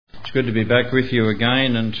It's good to be back with you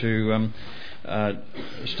again and to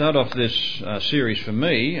start off this series for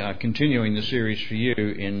me, continuing the series for you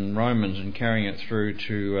in Romans and carrying it through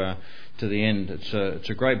to the end. It's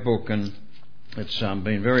a great book, and it's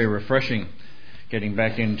been very refreshing getting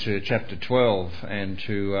back into chapter 12 and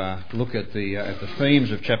to look at the themes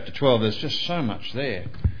of chapter 12. There's just so much there.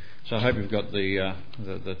 So I hope you've got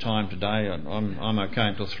the time today. I'm okay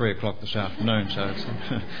until 3 o'clock this afternoon. So it's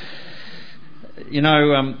you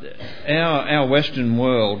know, our Western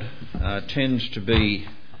world tends to be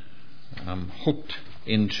hooked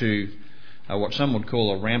into what some would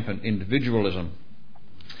call a rampant individualism,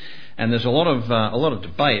 and there's a lot of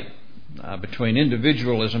debate between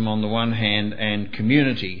individualism on the one hand and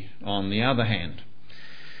community on the other hand.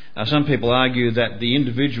 Some people argue that the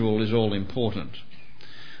individual is all important.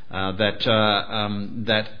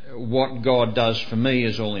 That what God does for me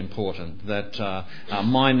is all important, that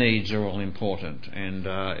my needs are all important, and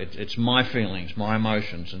it's my feelings, my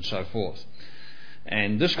emotions, and so forth.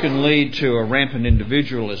 And this can lead to a rampant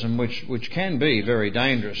individualism, which can be very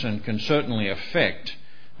dangerous and can certainly affect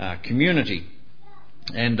community.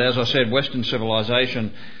 And as I said, Western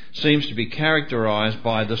civilization seems to be characterised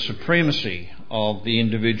by the supremacy of the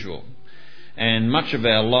individual. And much of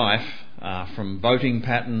our life, from voting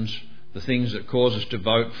patterns, the things that cause us to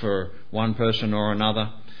vote for one person or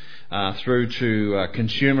another, through to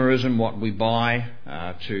consumerism, what we buy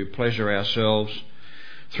to pleasure ourselves,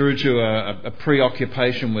 through to a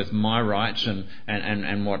preoccupation with my rights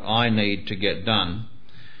and what I need to get done,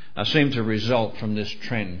 seem to result from this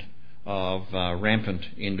trend of rampant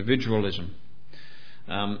individualism.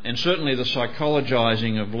 And certainly the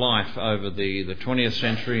psychologising of life over the 20th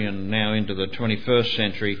century and now into the 21st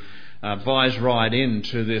century buys right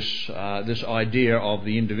into this idea of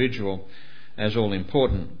the individual as all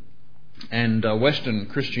important. And Western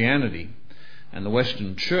Christianity and the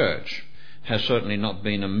Western Church has certainly not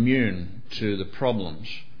been immune to the problems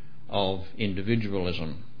of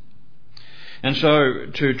individualism. And so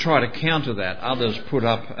to try to counter that, others put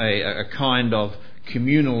up a kind of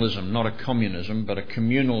communalism, not a communism, but a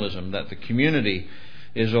communalism, that the community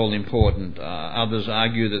is all important. Others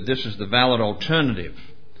argue that this is the valid alternative.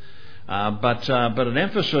 But an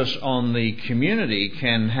emphasis on the community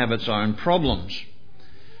can have its own problems.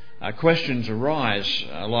 Questions arise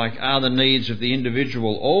like, are the needs of the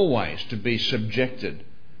individual always to be subjected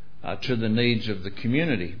to the needs of the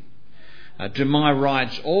community? Do my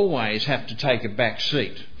rights always have to take a back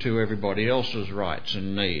seat to everybody else's rights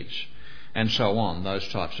and needs? And so on. Those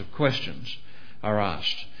types of questions are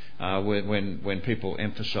asked when people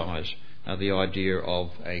emphasise the idea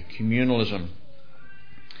of a communalism.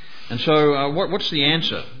 And so what's the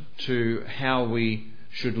answer to how we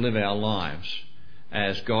should live our lives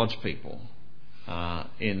as God's people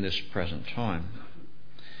in this present time?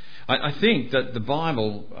 I think that the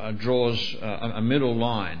Bible draws a middle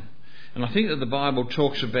line. And I think that the Bible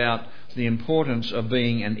talks about the importance of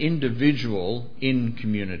being an individual in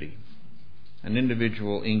community. An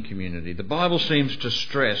individual in community. The Bible seems to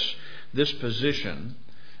stress this position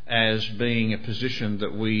as being a position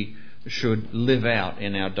that we should live out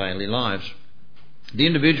in our daily lives. The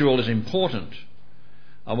individual is important.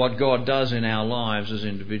 What God does in our lives as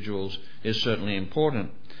individuals is certainly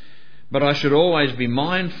important. But I should always be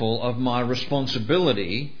mindful of my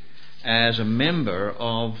responsibility as a member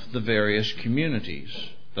of the various communities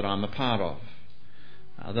that I'm a part of.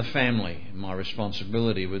 The family, my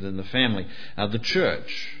responsibility within the family, the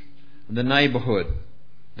church, the neighbourhood,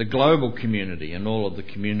 the global community, and all of the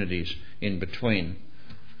communities in between.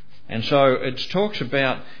 And so it talks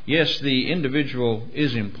about, yes, the individual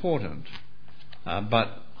is important,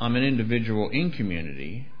 but I'm an individual in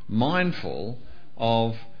community, mindful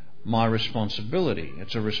of my responsibility.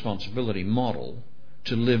 It's a responsibility model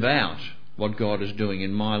to live out what God is doing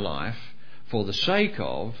in my life for the sake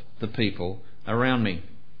of the people around me.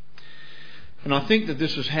 And I think that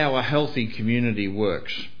this is how a healthy community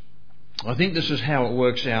works. I think this is how it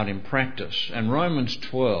works out in practice. And Romans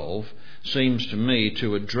 12 seems to me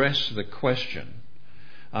to address the question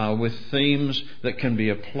with themes that can be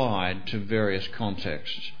applied to various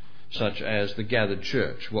contexts, such as the gathered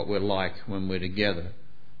church, what we're like when we're together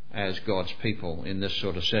as God's people in this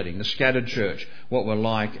sort of setting. The scattered church, what we're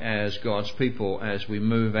like as God's people as we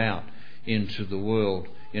move out into the world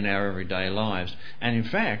in our everyday lives. And in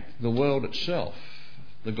fact, the world itself,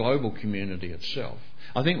 the global community itself.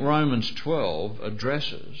 I think Romans 12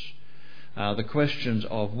 addresses the questions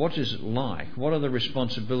of what is it like, what are the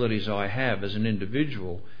responsibilities I have as an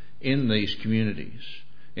individual in these communities,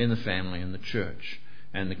 in the family and the church,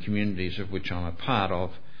 and the communities of which I'm a part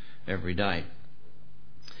of every day.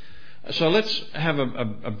 So let's have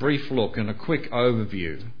a brief look and a quick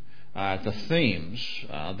overview at the themes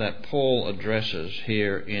that Paul addresses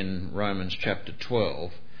here in Romans chapter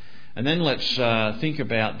 12. And then let's think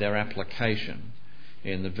about their application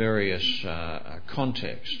in the various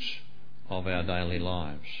contexts of our daily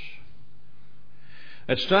lives.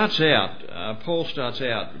 It starts out, Paul starts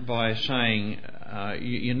out by saying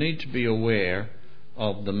you need to be aware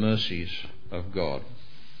of the mercies of God.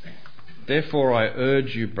 Therefore I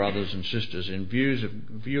urge you, brothers and sisters, in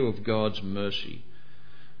view of God's mercy.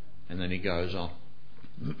 And then he goes on.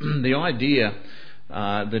 The idea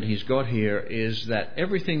that he's got here is that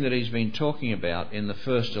everything that he's been talking about in the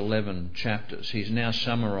first 11 chapters, he's now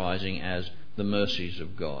summarising as the mercies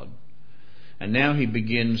of God. And now he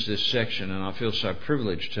begins this section, and I feel so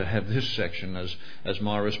privileged to have this section as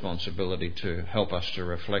my responsibility to help us to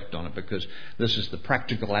reflect on it, because this is the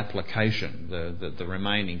practical application. The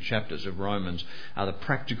remaining chapters of Romans are the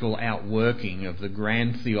practical outworking of the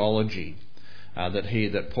grand theology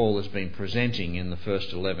that Paul has been presenting in the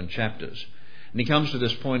first 11 chapters. And he comes to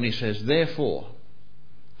this point and he says, therefore,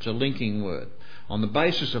 it's a linking word, on the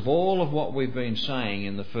basis of all of what we've been saying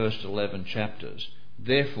in the first 11 chapters,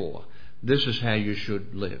 therefore, this is how you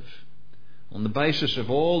should live. On the basis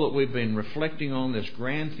of all that we've been reflecting on, this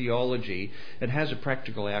grand theology, it has a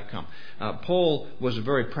practical outcome. Paul was a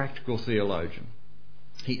very practical theologian.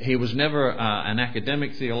 He was never an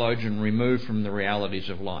academic theologian removed from the realities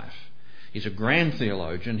of life. He's a grand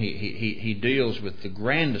theologian. He deals with the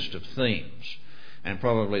grandest of themes. And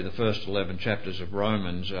probably the first 11 chapters of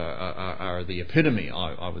Romans are the epitome,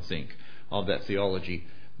 I would think, of that theology.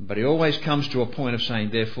 But he always comes to a point of saying,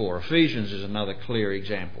 therefore. Ephesians is another clear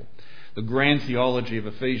example. The grand theology of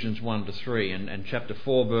Ephesians 1-3 and chapter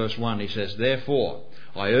 4 verse 1, he says, therefore,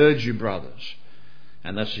 I urge you, brothers.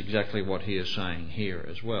 And that's exactly what he is saying here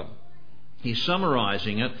as well. He's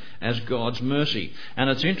summarising it as God's mercy. And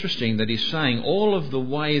it's interesting that he's saying all of the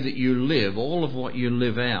way that you live, all of what you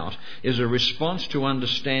live out, is a response to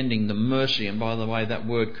understanding the mercy. And by the way, that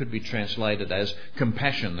word could be translated as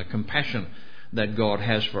compassion, the compassion that God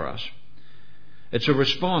has for us. It's a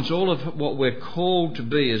response. All of what we're called to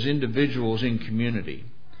be as individuals in community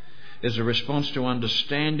is a response to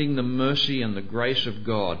understanding the mercy and the grace of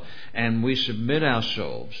God, and we submit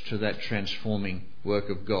ourselves to that transforming work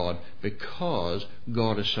of God because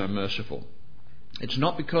God is so merciful. It's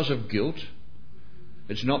not because of guilt,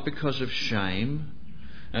 it's not because of shame,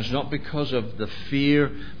 and it's not because of the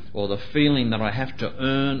fear or the feeling that I have to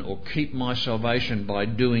earn or keep my salvation by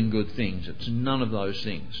doing good things. It's none of those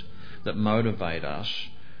things that motivate us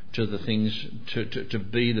to the things to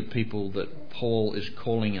be the people that Paul is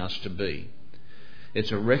calling us to be.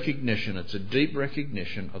 It's a recognition, it's a deep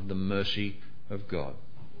recognition of the mercy of God.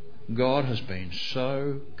 God has been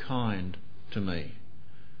so kind to me.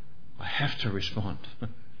 I have to respond.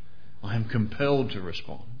 I am compelled to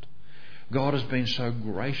respond. God has been so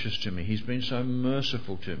gracious to me. He's been so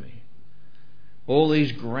merciful to me. All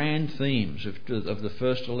these grand themes of the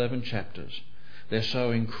first 11 chapters, they're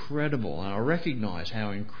so incredible, and I recognise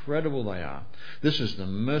how incredible they are. This is the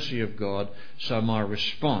mercy of God, so my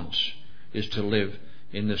response is to live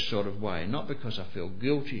in this sort of way. Not because I feel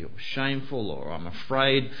guilty or shameful or I'm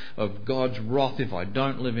afraid of God's wrath if I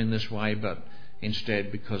don't live in this way, but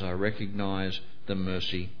instead because I recognise the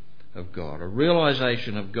mercy of God. A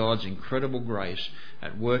realisation of God's incredible grace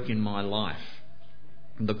at work in my life.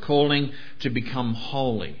 The calling to become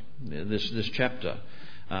holy. This chapter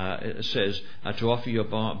says to offer your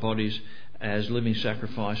bodies as living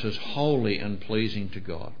sacrifices, holy and pleasing to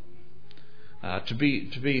God. To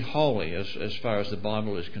be holy, as far as the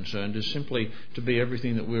Bible is concerned, is simply to be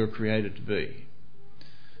everything that we were created to be.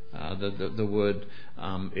 The word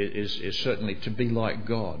is certainly to be like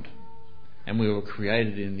God, and we were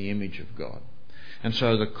created in the image of God. And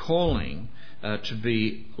so the calling to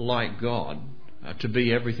be like God, to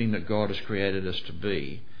be everything that God has created us to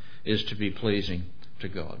be, is to be pleasing to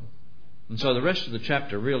God. And so the rest of the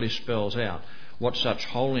chapter really spells out what such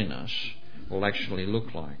holiness will actually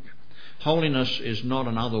look like. Holiness is not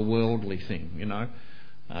an otherworldly thing,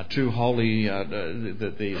 too holy.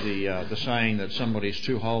 The saying that somebody's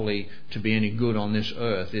too holy to be any good on this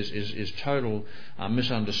earth is total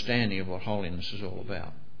misunderstanding of what holiness is all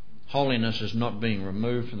about. Holiness is not being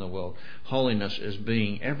removed from the world. Holiness is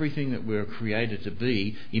being everything that we're created to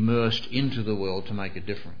be, immersed into the world to make a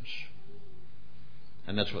difference.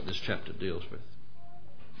 And that's what this chapter deals with.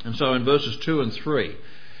 And so in verses 2 and 3,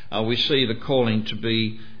 we see the calling to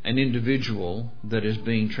be an individual that is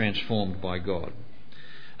being transformed by God.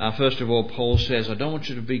 First of all, Paul says, I don't want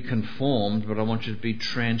you to be conformed, but I want you to be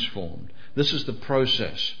transformed. This is the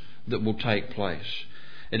process that will take place.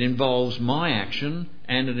 It involves my action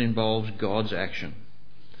and it involves God's action.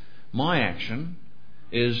 My action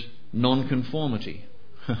is non-conformity.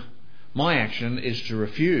 My action is to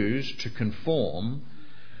refuse to conform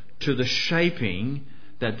to the shaping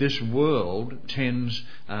that this world tends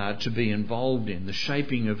to be involved in, the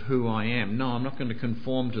shaping of who I am. No, I'm not going to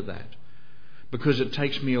conform to that because it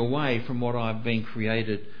takes me away from what I've been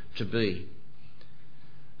created to be.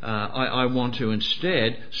 I want to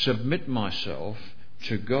instead submit myself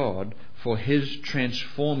to God for His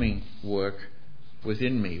transforming work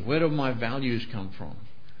within me. Where do my values come from?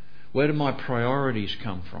 Where do my priorities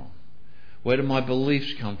come from? Where do my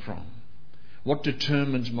beliefs come from? What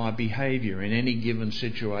determines my behaviour in any given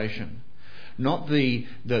situation? Not the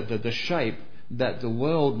shape that the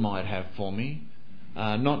world might have for me,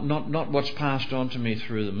 not what's passed on to me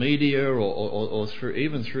through the media or through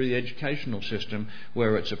even through the educational system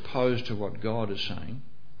where it's opposed to what God is saying.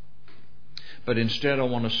 But instead I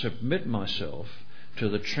want to submit myself to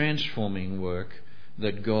the transforming work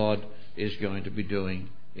that God is going to be doing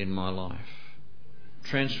in my life.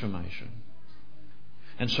 Transformation.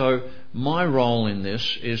 And so my role in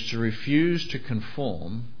this is to refuse to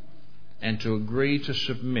conform and to agree to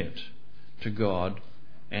submit to God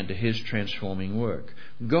and to His transforming work.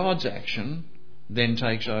 God's action then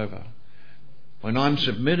takes over. When I'm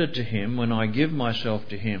submitted to Him, when I give myself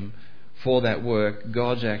to Him for that work,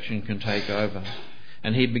 God's action can take over.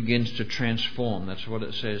 And He begins to transform. That's what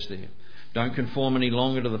it says there. Don't conform any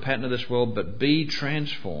longer to the pattern of this world, but be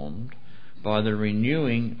transformed by the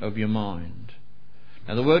renewing of your mind.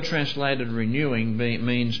 Now the word translated renewing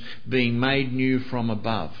means being made new from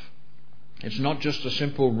above. It's not just a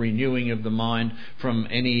simple renewing of the mind from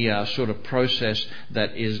any sort of process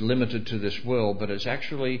that is limited to this world, but it's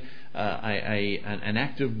actually an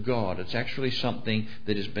act of God. It's actually something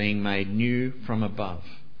that is being made new from above.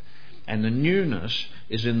 And the newness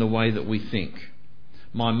is in the way that we think.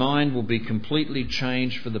 My mind will be completely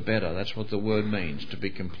changed for the better. That's what the word means, to be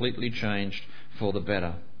completely changed for the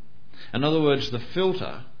better. In other words, the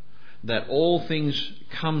filter that all things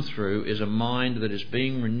come through is a mind that is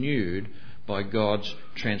being renewed by God's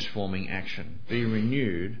transforming action. Be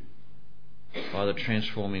renewed by the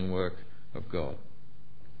transforming work of God.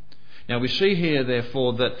 Now we see here,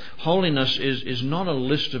 therefore, that holiness is not a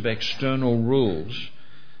list of external rules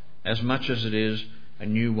as much as it is a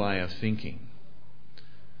new way of thinking.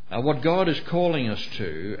 What God is calling us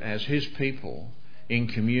to as His people in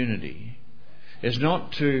community is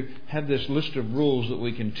not to have this list of rules that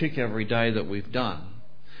we can tick every day that we've done,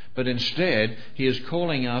 but instead He is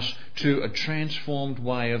calling us to a transformed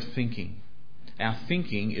way of thinking. Our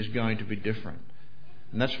thinking is going to be different.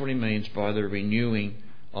 And that's what He means by the renewing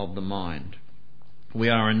of the mind. We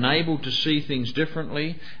are enabled to see things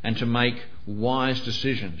differently and to make wise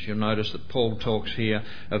decisions. You'll notice that Paul talks here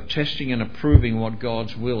of testing and approving what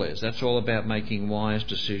God's will is. That's all about making wise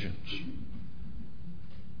decisions.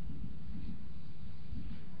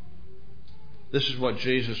 This is what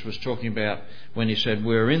Jesus was talking about when He said,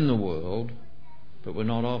 we're in the world, but we're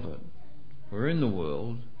not of it. We're in the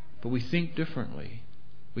world, but we think differently.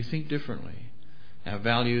 We think differently. Our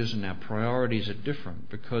values and our priorities are different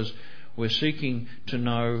because we're seeking to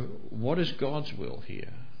know what is God's will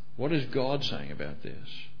here. What is God saying about this?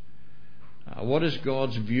 What is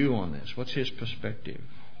God's view on this? What's His perspective?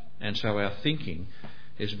 And so our thinking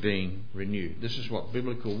is being renewed. This is what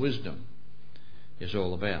biblical wisdom is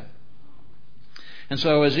all about. And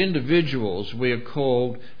so as individuals, we are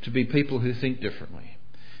called to be people who think differently,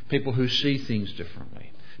 people who see things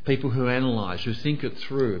differently, people who analyse, who think it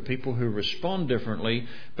through, people who respond differently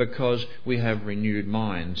because we have renewed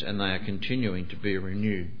minds and they are continuing to be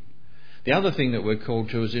renewed. The other thing that we're called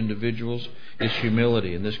to as individuals is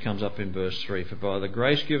humility, and this comes up in verse 3. For by the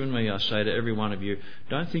grace given me, I say to every one of you,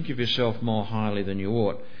 don't think of yourself more highly than you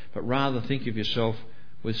ought, but rather think of yourself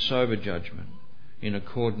with sober judgment, in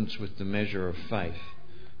accordance with the measure of faith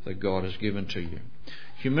that God has given to you.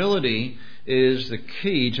 Humility is the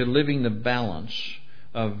key to living the balance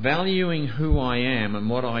of valuing who I am and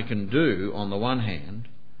what I can do on the one hand,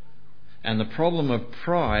 and the problem of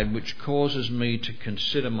pride which causes me to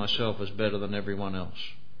consider myself as better than everyone else.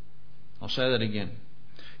 I'll say that again.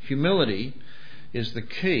 Humility is the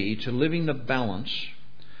key to living the balance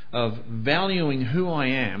of valuing who I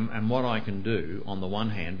am and what I can do on the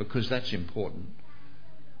one hand, because that's important.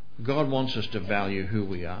 God wants us to value who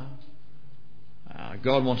we are.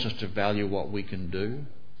 God wants us to value what we can do.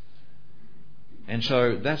 And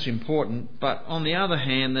so that's important. But on the other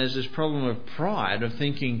hand, there's this problem of pride, of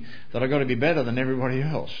thinking that I've got to be better than everybody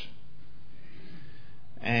else.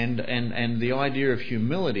 And the idea of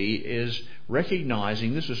humility is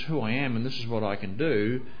recognizing this is who I am and this is what I can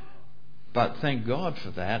do, but thank God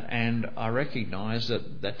for that, and I recognize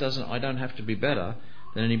that I don't have to be better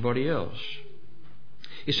than anybody else.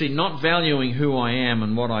 You see, not valuing who I am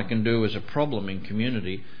and what I can do is a problem in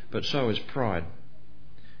community, but so is pride.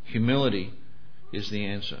 Humility is the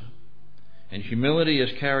answer. And humility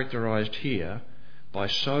is characterized here by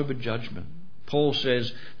sober judgment. Paul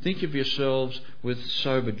says, think of yourselves with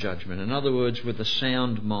sober judgment. In other words, with a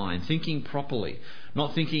sound mind, thinking properly,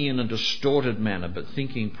 not thinking in a distorted manner, but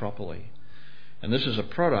thinking properly. And this is a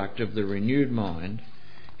product of the renewed mind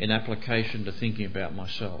in application to thinking about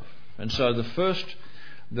myself. And so the first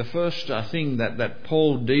thing that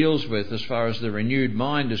Paul deals with as far as the renewed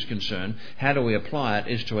mind is concerned, how do we apply it,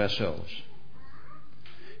 is to ourselves.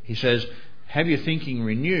 He says, have your thinking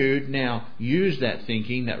renewed. Now use that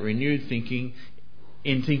thinking, that renewed thinking,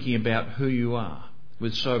 in thinking about who you are,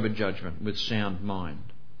 with sober judgment, with sound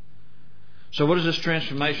mind. So what does this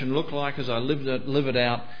transformation look like as I live it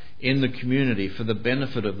out in the community for the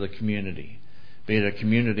benefit of the community? Be it a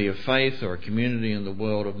community of faith or a community in the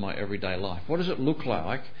world of my everyday life. What does it look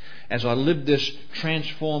like as I live this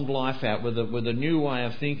transformed life out with a new way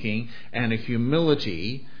of thinking and a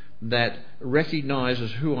humility that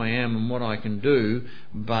recognises who I am and what I can do,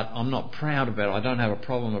 but I'm not proud about it. I don't have a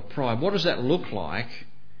problem of pride. What does that look like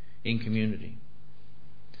in community?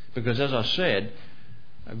 Because as I said,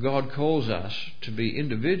 God calls us to be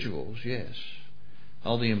individuals, yes.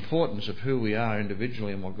 The importance of who we are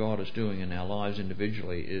individually and what God is doing in our lives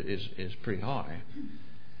individually is pretty high.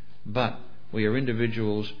 But we are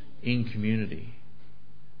individuals in community.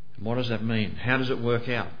 And what does that mean? How does it work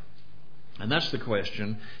out? And that's the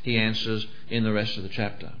question he answers in the rest of the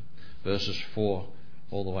chapter, verses 4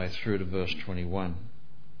 all the way through to verse 21.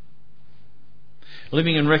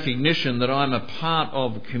 Living in recognition that I'm a part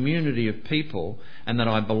of a community of people and that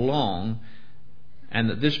I belong, and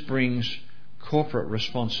that this brings corporate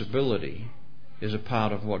responsibility, is a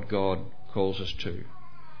part of what God calls us to.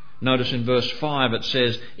 Notice in verse 5 it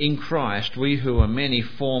says, in Christ we who are many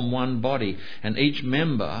form one body, and each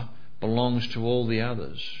member belongs to all the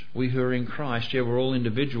others. We who are in Christ, we're all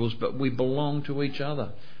individuals, but we belong to each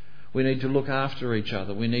other. We need to look after each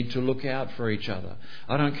other. We need to look out for each other.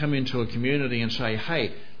 I don't come into a community and say,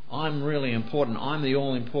 hey, I'm really important. I'm the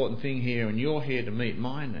all-important thing here, and you're here to meet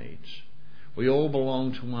my needs. We all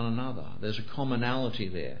belong to one another. There's a commonality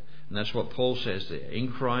there. And that's what Paul says there.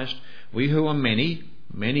 In Christ, we who are many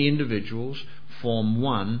individuals, form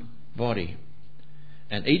one body.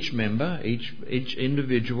 And each member, each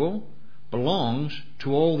individual, belongs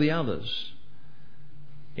to all the others.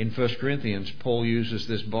 In 1 Corinthians, Paul uses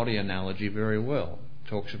this body analogy very well.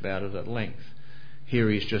 Talks about it at length. Here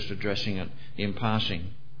he's just addressing it in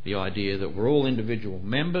passing. The idea that we're all individual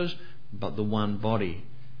members, but the one body.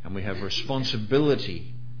 And we have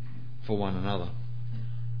responsibility for one another.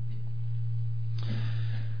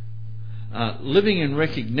 Living in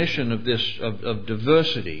recognition of this, of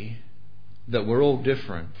diversity, that we're all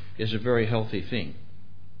different, is a very healthy thing.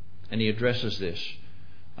 And he addresses this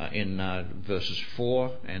in verses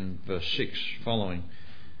 4 and verse 6 following.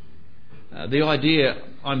 The idea,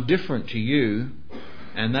 I'm different to you,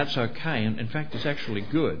 and that's okay, and in fact it's actually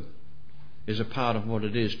good, is a part of what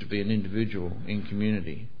it is to be an individual in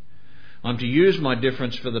community. I'm to use my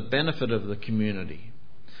difference for the benefit of the community,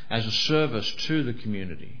 as a service to the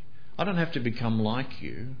community. I don't have to become like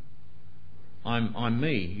you. I'm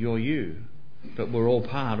me, you're you, but we're all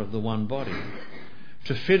part of the one body.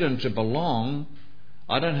 To fit and to belong,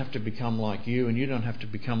 I don't have to become like you and you don't have to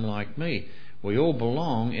become like me. We all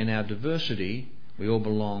belong in our diversity. We all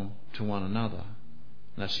belong to one another.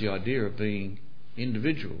 That's the idea of being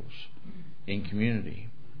individuals in community.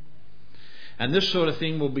 And this sort of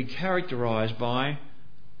thing will be characterised by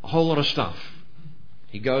a whole lot of stuff.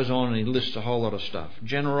 He goes on and he lists a whole lot of stuff.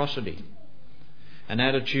 Generosity. An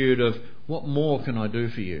attitude of, what more can I do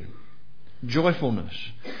for you? Joyfulness.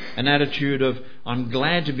 An attitude of, I'm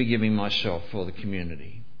glad to be giving myself for the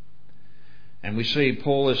community. And we see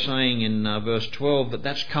Paul is saying in verse 12 that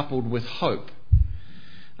that's coupled with hope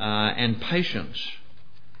and patience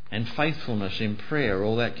and faithfulness in prayer.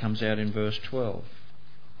 All that comes out in verse 12.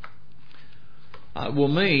 It will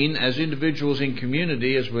mean, as individuals in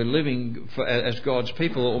community, as we're living as God's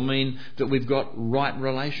people, it will mean that we've got right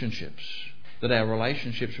relationships, that our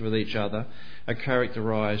relationships with each other are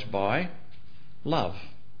characterised by love.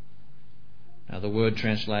 Now, the word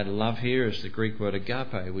translated love here is the Greek word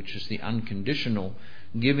agape, which is the unconditional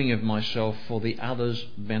giving of myself for the other's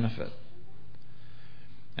benefit.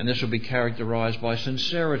 And this will be characterised by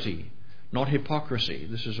sincerity, not hypocrisy.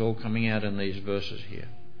 This is all coming out in these verses here.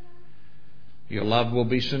 Your love will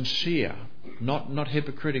be sincere, not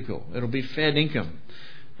hypocritical. It'll be fair dinkum.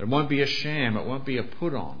 It won't be a sham. It won't be a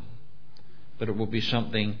put on. But it will be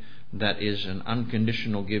something that is an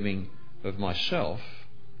unconditional giving of myself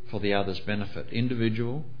for the other's benefit,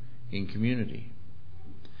 individual, in community.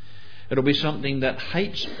 It'll be something that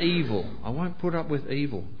hates evil. I won't put up with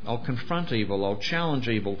evil. I'll confront evil. I'll challenge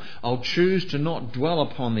evil. I'll choose to not dwell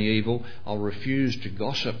upon the evil. I'll refuse to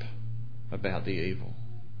gossip about the evil.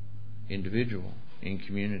 Individual, in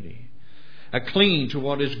community. A clinging to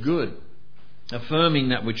what is good. Affirming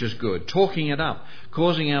that which is good. Talking it up.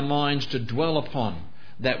 Causing our minds to dwell upon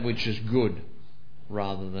that which is good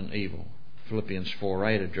rather than evil. Philippians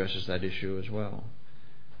 4:8 addresses that issue as well.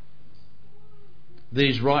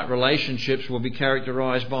 These right relationships will be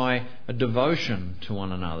characterised by a devotion to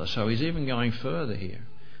one another. So he's even going further here.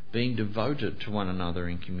 Being devoted to one another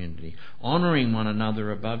in community. Honouring one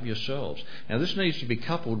another above yourselves. Now this needs to be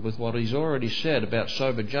coupled with what he's already said about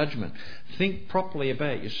sober judgment. Think properly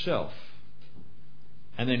about yourself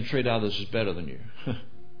and then treat others as better than you.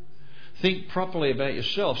 Think properly about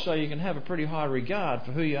yourself so you can have a pretty high regard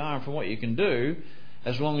for who you are and for what you can do,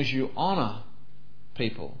 as long as you honour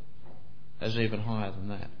people as even higher than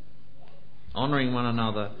that. Honouring one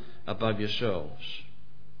another above yourselves.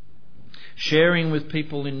 Sharing with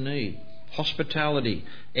people in need. Hospitality,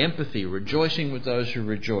 empathy, rejoicing with those who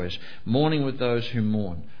rejoice, mourning with those who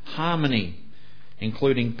mourn. Harmony,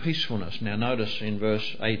 including peacefulness. Now notice in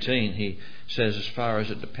verse 18 he says, as far as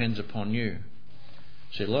it depends upon you.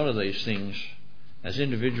 See, a lot of these things, as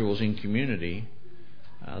individuals in community,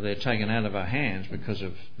 they're taken out of our hands because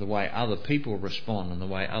of the way other people respond and the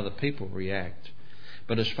way other people react.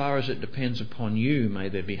 But as far as it depends upon you, may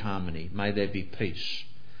there be harmony, may there be peace.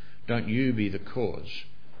 Don't you be the cause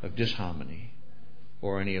of disharmony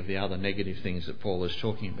or any of the other negative things that Paul is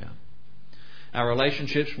talking about. Our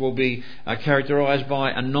relationships will be characterised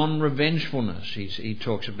by a non-revengefulness, he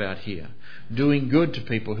talks about here. Doing good to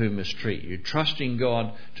people who mistreat you. Trusting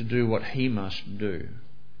God to do what he must do.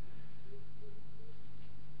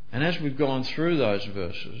 And as we've gone through those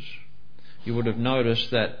verses, you would have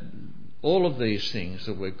noticed that all of these things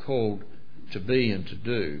that we're called to be and to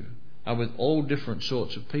do are with all different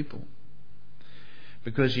sorts of people.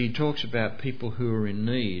 Because he talks about people who are in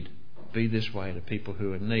need. Be this way to people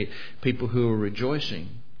who are in need. People who are rejoicing.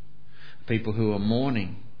 People who are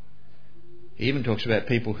mourning. He even talks about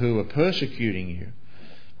people who are persecuting you.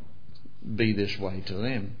 Be this way to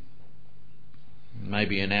them.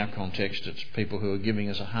 Maybe in our context it's people who are giving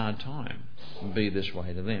us a hard time. Be this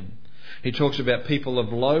way to them. He talks about people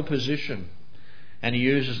of low position. And he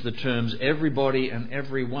uses the terms everybody and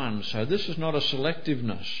everyone. So this is not a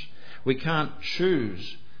selectiveness. We can't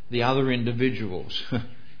choose the other individuals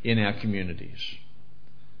in our communities.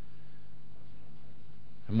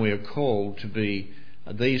 And we are called to be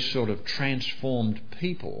these sort of transformed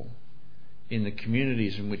people in the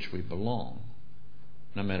communities in which we belong,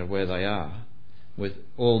 no matter where they are, with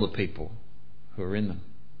all the people who are in them.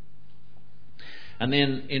 And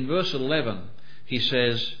then in verse 11 he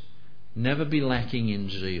says, never be lacking in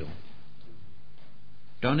zeal.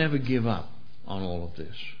 Don't ever give up on all of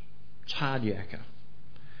this. It's hard yakka.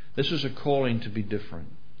 This is a calling to be different.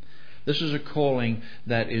 This is a calling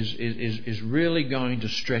that is really going to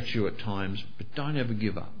stretch you at times, but don't ever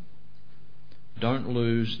give up. Don't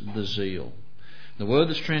lose the zeal. The word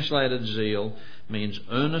that's translated zeal means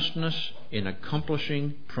earnestness in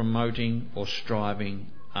accomplishing, promoting, or striving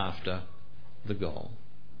after the goal.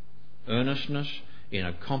 Earnestness in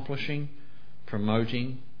accomplishing,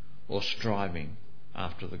 promoting, or striving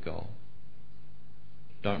after the goal.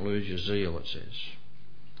 Don't lose your zeal, it says.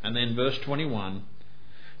 And then verse 21,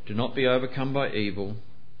 do not be overcome by evil,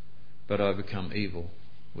 but overcome evil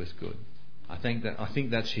with good. I think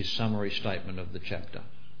that's his summary statement of the chapter.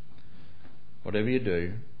 Whatever you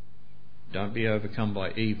do, don't be overcome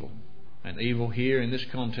by evil. And evil here in this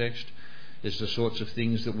context is the sorts of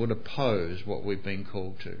things that would oppose what we've been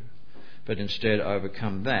called to. But instead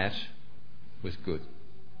overcome that with good.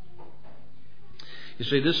 You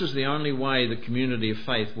see, this is the only way the community of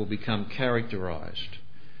faith will become characterised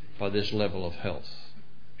by this level of health.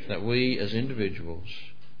 That we as individuals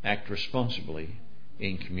act responsibly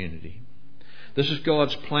in community. This is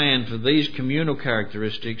God's plan for these communal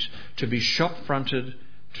characteristics to be shop-fronted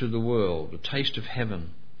to the world, a taste of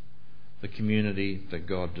heaven, the community that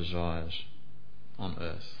God desires on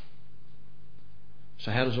earth.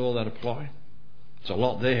 So how does all that apply? There's a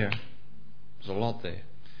lot there. There's a lot there.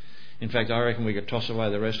 In fact, I reckon we could toss away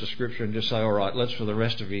the rest of Scripture and just say, all right, let's for the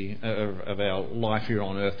rest of our life here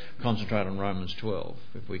on earth concentrate on Romans 12.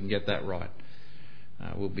 If we can get that right,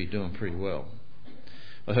 we'll be doing pretty well.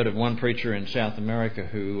 I heard of one preacher in South America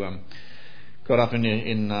who got up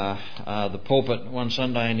in the pulpit one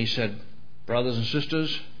Sunday and he said, "Brothers and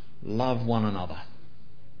sisters, love one another."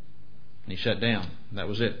 And he sat down. That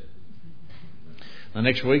was it. The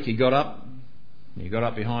next week he got up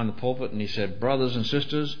behind the pulpit and he said, "Brothers and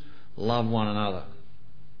sisters, love one another."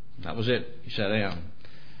 That was it. He sat down.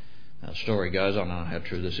 Now, the story goes, I don't know how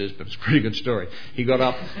true this is, but it's a pretty good story. He got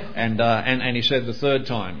up and he said the third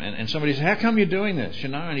time, and somebody said, "How come you're doing this?"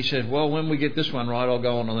 And he said, "Well, when we get this one right, I'll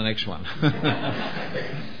go on to the next one."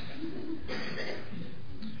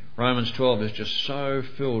 Romans 12 is just so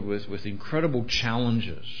filled with incredible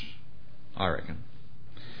challenges, I reckon.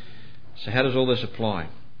 So how does all this apply?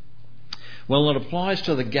 Well, it applies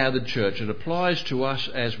to the gathered church. It applies to us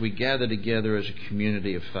as we gather together as a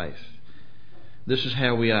community of faith. This is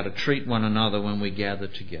how we are to treat one another when we gather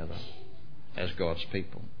together as God's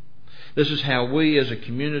people. This is how we as a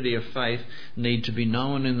community of faith need to be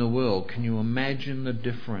known in the world. Can you imagine the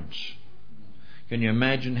difference? Can you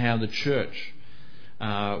imagine how the church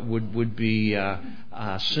would be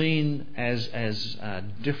seen as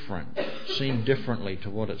different, seen differently to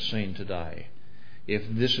what it's seen today, if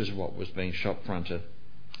this is what was being shop-fronted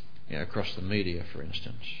across the media, for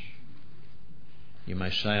instance? You may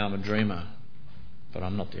say I'm a dreamer, but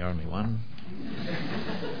I'm not the only one.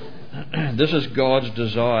 This is God's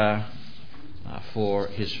desire for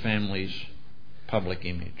His family's public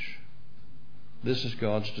image. This is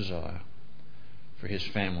God's desire for His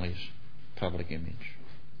family's public image.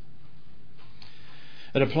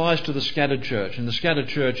 It applies to the scattered church, and the scattered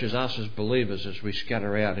church is us as believers as we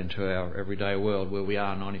scatter out into our everyday world where we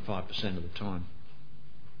are 95% of the time.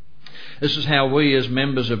 This is how we as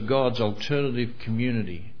members of God's alternative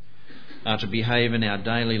community are to behave in our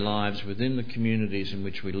daily lives within the communities in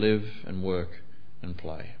which we live and work and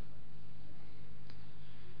play.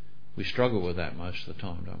 We struggle with that most of the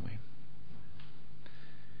time, don't we?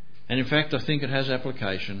 And in fact, I think it has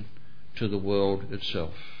application to the world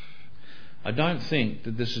itself. I don't think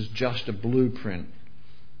that this is just a blueprint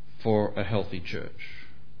for a healthy church.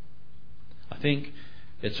 I think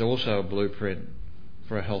it's also a blueprint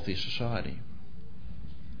for a healthy society.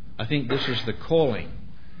 I think this is the calling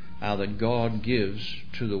that God gives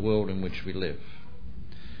to the world in which we live.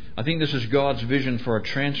 I think this is God's vision for a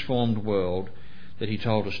transformed world that He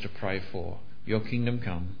told us to pray for. Your kingdom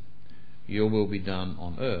come, your will be done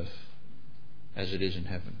on earth as it is in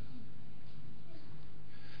heaven.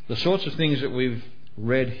 The sorts of things that we've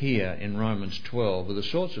read here in Romans 12 are the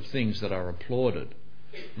sorts of things that are applauded,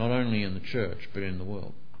 not only in the church, but in the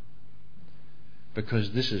world.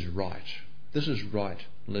 Because this is right. This is right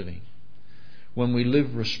living. When we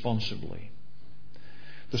live responsibly.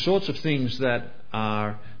 The sorts of things that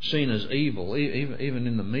are seen as evil, even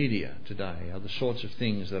in the media today, are the sorts of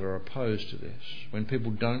things that are opposed to this. When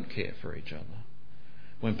people don't care for each other.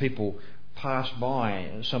 When people pass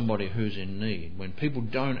by somebody who's in need. When people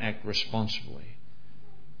don't act responsibly.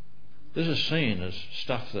 This is seen as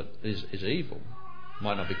stuff that is evil.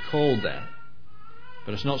 Might not be called that,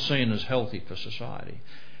 but it's not seen as healthy for society.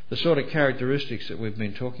 The sort of characteristics that we've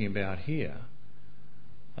been talking about here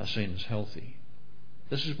are seen as healthy.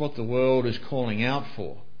 This is what the world is calling out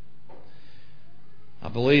for. I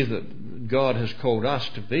believe that God has called us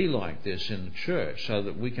to be like this in the church so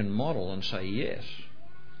that we can model and say, yes,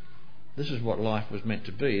 this is what life was meant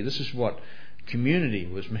to be. This is what community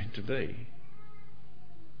was meant to be.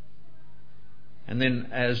 And then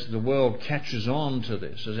as the world catches on to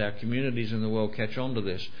this, as our communities in the world catch on to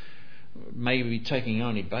this, maybe taking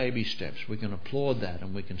only baby steps, we can applaud that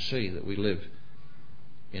and we can see that we live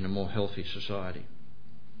in a more healthy society.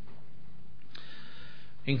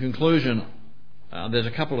 In conclusion, there's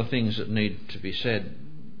a couple of things that need to be said.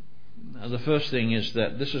 The first thing is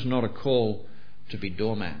that this is not a call to be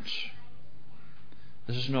doormats.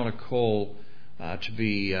 This is not a call to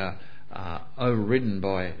be overridden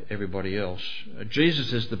by everybody else.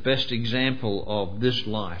 Jesus is the best example of this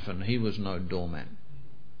life, and He was no doormat.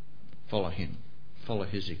 Follow Him. Follow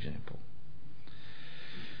His example.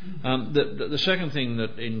 The second thing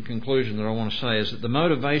that, in conclusion, that I want to say is that the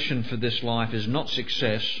motivation for this life is not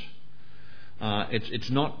success. It's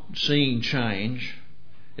not seeing change.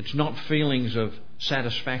 It's not feelings of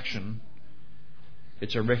satisfaction.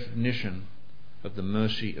 It's a recognition of the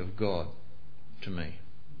mercy of God to me.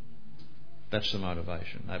 That's the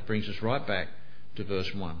motivation. That brings us right back to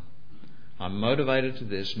verse 1. I'm motivated to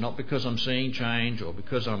this, not because I'm seeing change or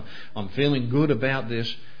because I'm feeling good about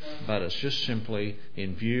this, but it's just simply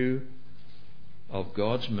in view of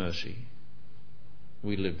God's mercy,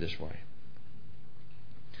 we live this way.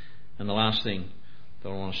 And the last thing that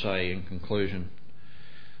I want to say in conclusion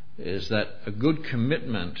is that a good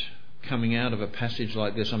commitment coming out of a passage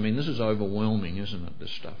like this, I mean, this is overwhelming, isn't it,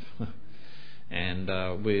 this stuff? And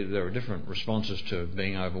there are different responses to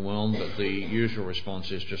being overwhelmed, but the usual response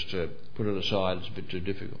is just to put it aside. It's a bit too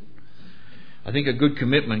difficult. I think a good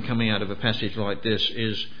commitment coming out of a passage like this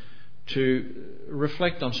is to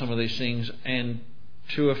reflect on some of these things and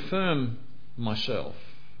to affirm myself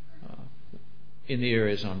in the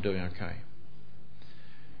areas I'm doing okay.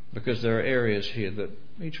 Because there are areas here that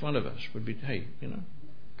each one of us would be, hey,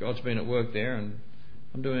 God's been at work there and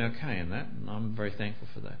I'm doing okay in that, and I'm very thankful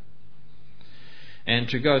for that. And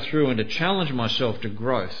to go through and to challenge myself to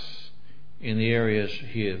growth in the areas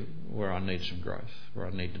here where I need some growth, where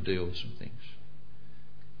I need to deal with some things.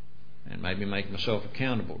 And maybe make myself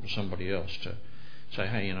accountable to somebody else to say,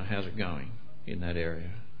 hey, how's it going in that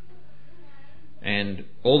area? And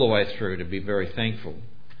all the way through to be very thankful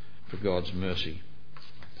for God's mercy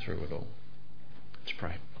through it all. Let's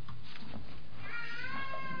pray.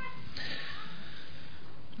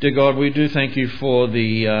 Dear God, we do thank you for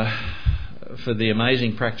the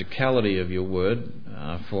amazing practicality of your word,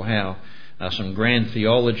 for how some grand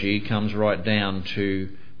theology comes right down to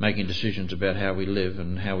making decisions about how we live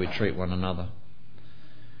and how we treat one another.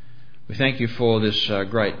 We thank you for this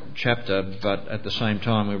great chapter, but at the same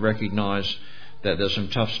time we recognise that there's some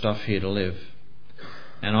tough stuff here to live.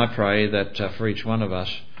 And I pray that for each one of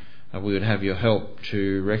us we would have your help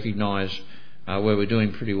to recognise where we're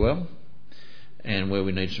doing pretty well and where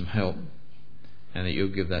we need some help, and that you'll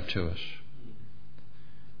give that to us.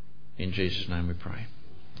 In Jesus' name we pray.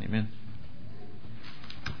 Amen.